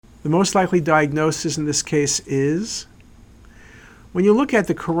The most likely diagnosis in this case is, when you look at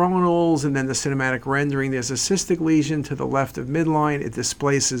the coronals and then the cinematic rendering, there's a cystic lesion to the left of midline. It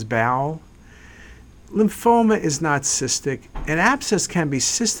displaces bowel. Lymphoma is not cystic. An abscess can be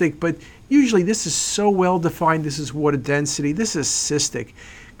cystic, but usually this is so well defined. This is water density. This is cystic.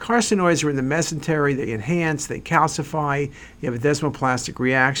 Carcinoids are in the mesentery. They enhance, they calcify. You have a desmoplastic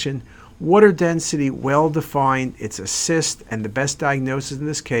reaction. Water density, well defined. It's a cyst, and the best diagnosis in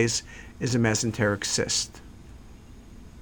this case is a mesenteric cyst.